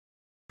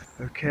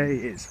Okay,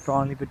 it's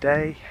finally the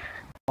day.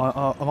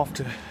 I'm off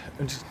to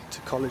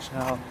college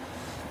now.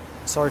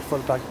 Sorry for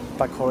the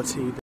bad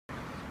quality. The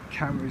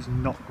camera is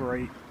not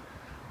great,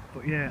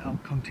 but yeah, I'll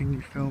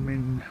continue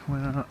filming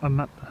when I'm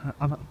at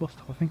the bus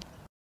stop, I think.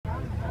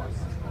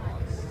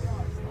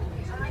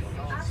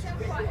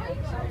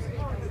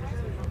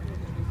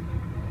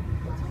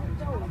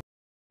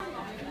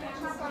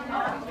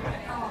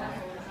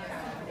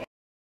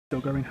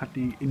 Still going, had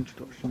the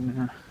introduction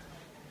there.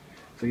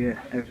 So yeah,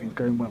 everything's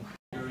going well.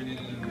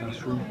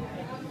 Classroom.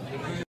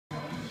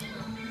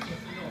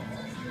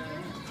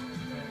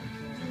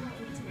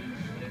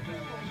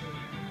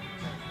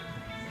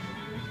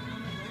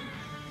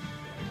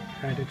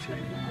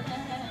 Editing.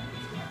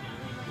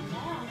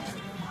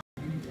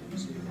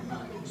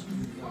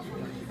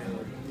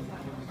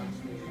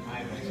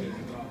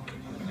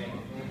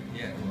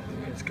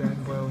 It's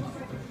going well.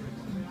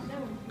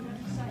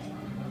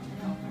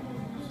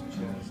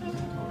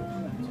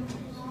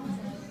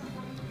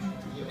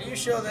 Are you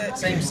sure they're the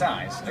same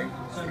size?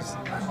 Because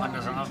that one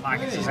doesn't look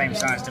like it's the same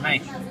size to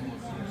me.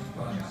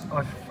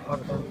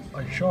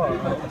 I'm sure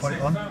I'll put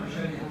it on.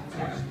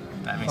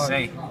 Let me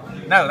see.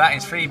 No, that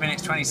is 3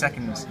 minutes 20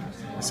 seconds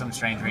for some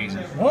strange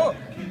reason. What?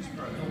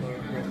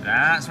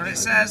 That's what it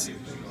says.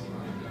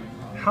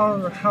 How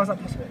is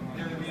that possible?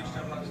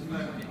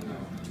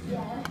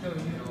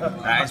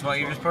 That is what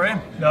you just put in.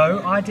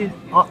 No, I did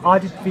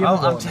the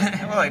other one.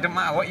 Well, it doesn't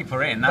matter what you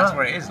put in. That's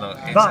what it is. Look,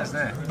 it says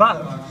there.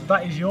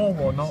 That is your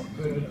one, not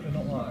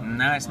mine.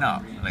 No, it's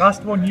not. Look. That's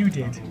the one you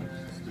did.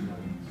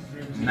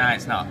 No,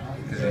 it's not.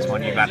 Because it's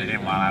one you've added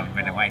in while I've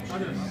been away.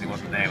 Because it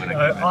wasn't there when I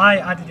got there. I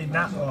added in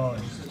that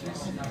one.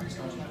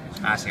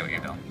 I see what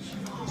you've done.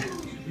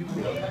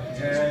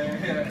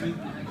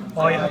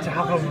 Oh, you had to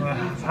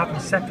have them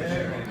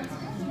separate.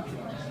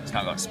 It's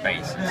not got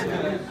space.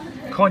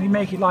 Can't you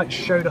make it like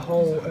show the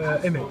whole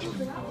image?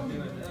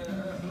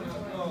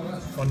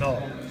 Or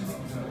not?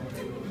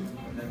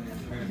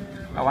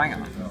 Oh, hang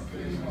on.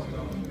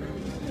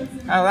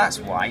 Oh, that's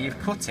why you've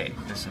cut it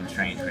for some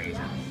strange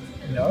reason.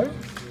 No.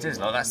 It is,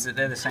 look,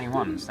 they're the same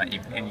ones that you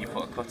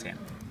put a cut in.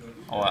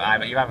 Or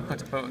either you have a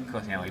cut in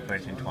or you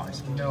put it in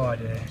twice. No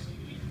idea.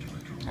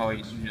 Well,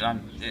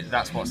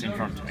 that's what's in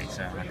front of me,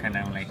 so I can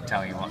only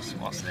tell you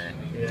what's there.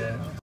 Yeah.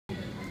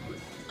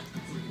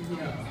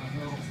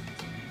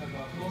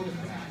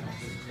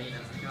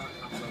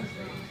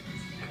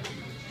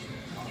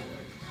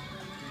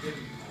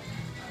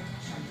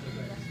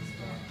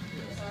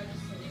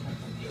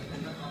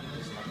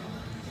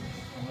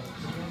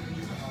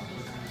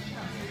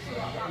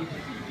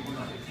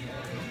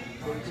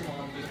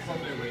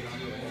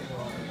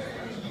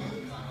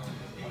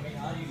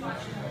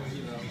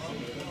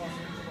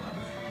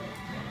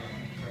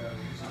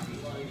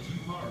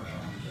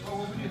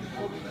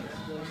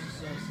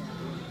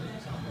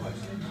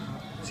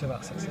 So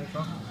that's it so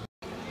far.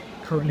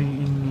 Currently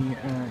in the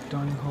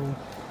dining hall.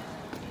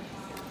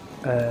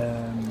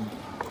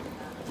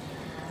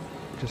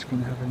 Just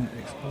going to have an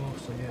explore.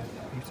 So yeah,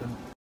 these are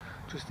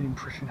just the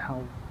impression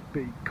how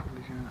big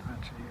College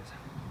actually is.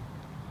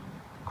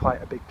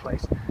 Quite a big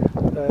place.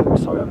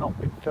 Sorry, I've not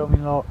been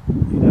filming a lot.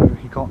 You know,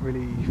 you can't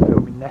really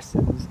film in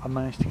lessons. I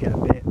managed to get a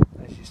bit,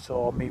 as you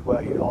saw me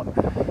working on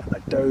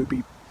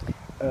Adobe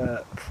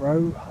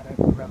Pro. I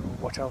don't remember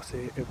what else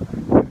it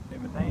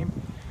would name.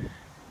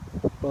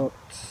 But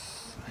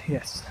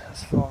yes,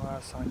 as far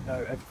as I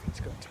know, everything's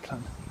going to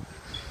plan.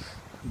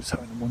 I'm just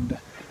having a wonder.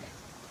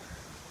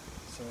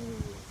 So.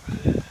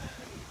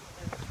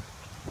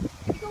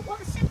 Have you got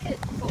 1 second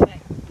for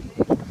me?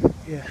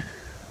 Yeah.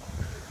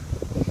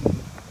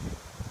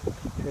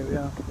 Here we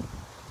are.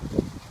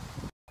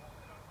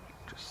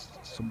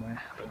 Just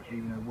somewhere. I don't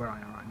even know where I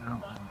am right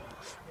now. I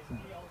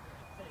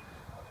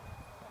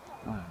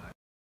don't know.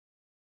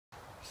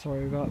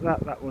 Sorry about that.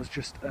 That was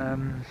just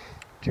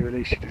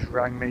Julie. She just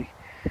rang me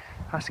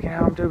asking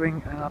how I'm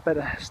doing, and I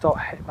better start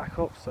heading back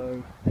up.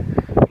 So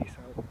peace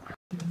out.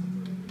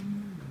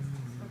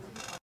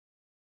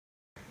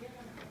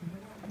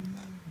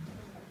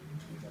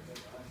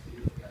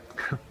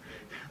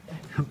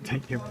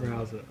 Update your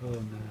browser. Oh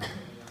no.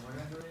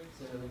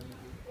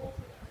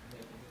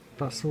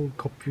 That's all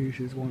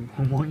computers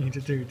want you to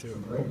do to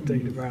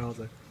update the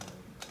browser.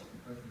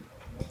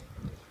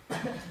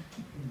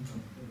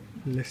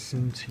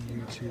 Listen to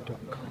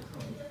youtube.com.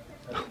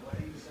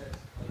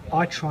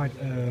 I tried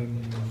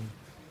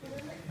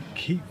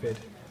KeepVid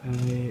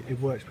and it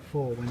worked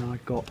before when I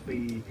got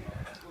the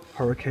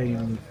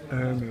Hurricane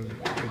Irma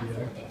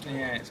video.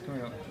 Yeah, it's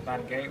coming up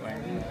bad gateway.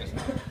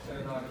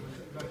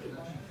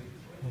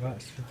 Well,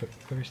 that's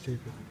very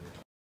stupid.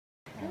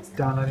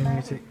 Downloading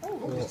music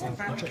or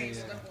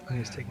project, and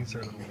it's taking so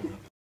long.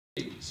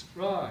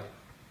 Right,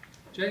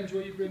 James,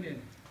 what are you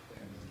bringing?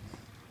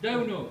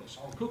 Donuts,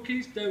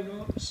 cookies,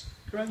 donuts,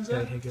 Kranza,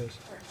 Yeah, here goes.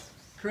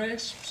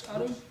 crisps,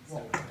 Adam,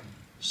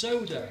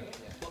 soda,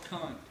 what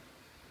kind?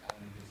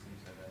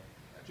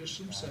 Just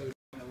some soda.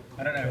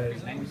 I don't know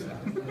your names.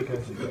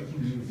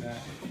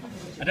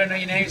 I don't know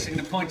your names, so I'm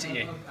going to point at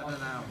you. I don't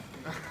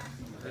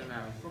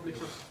know. Probably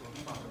just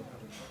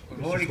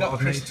We've already got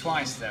Chris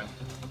twice though.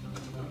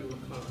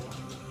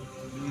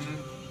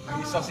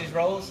 Any sausage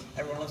rolls?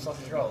 Everyone loves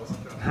sausage rolls.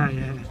 Ah,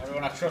 yeah.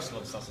 Everyone I trust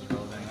loves sausage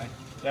rolls anyway.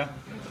 Yeah?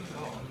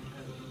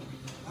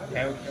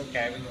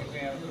 Okay.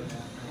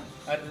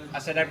 I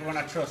said everyone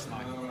I trust,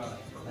 Mike.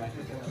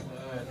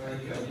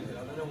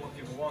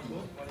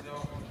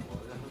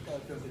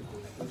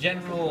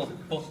 General,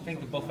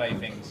 think of buffet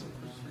things.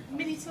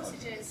 Mini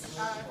sausages,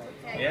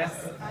 cupcakes. Yeah?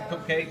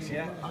 Cupcakes,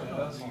 yeah?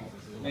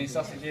 Mini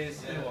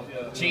sausages.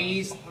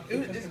 Cheese.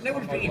 Ooh,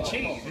 nobody's eating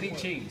cheese. We need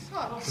cheese.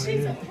 Oh,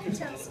 cheese and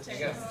cocktail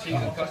sticks. Cheese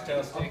and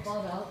cocktail sticks.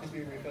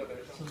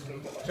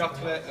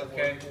 Chocolate,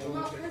 okay.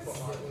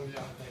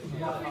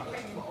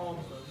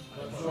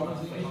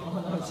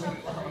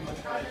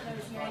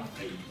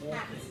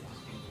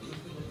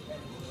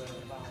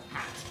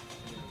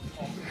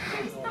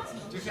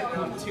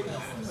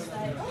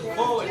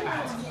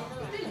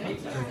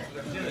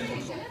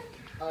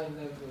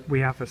 We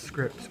have a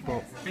script,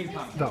 but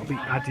that'll be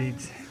added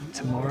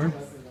tomorrow.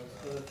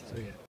 So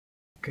yeah.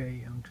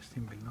 Okay, I'm just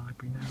in the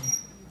library now,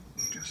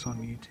 just on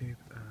YouTube.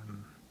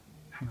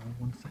 Hang on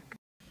one sec.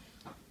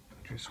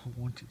 Just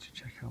wanted to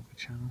check out the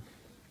channel,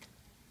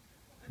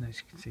 and as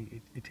you can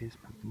see, it is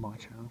my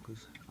channel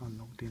because I'm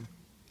logged in.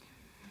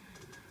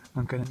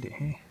 I'm going to end it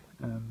here.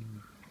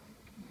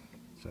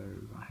 So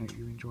I hope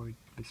you enjoyed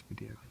this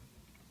video.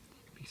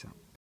 Peace out.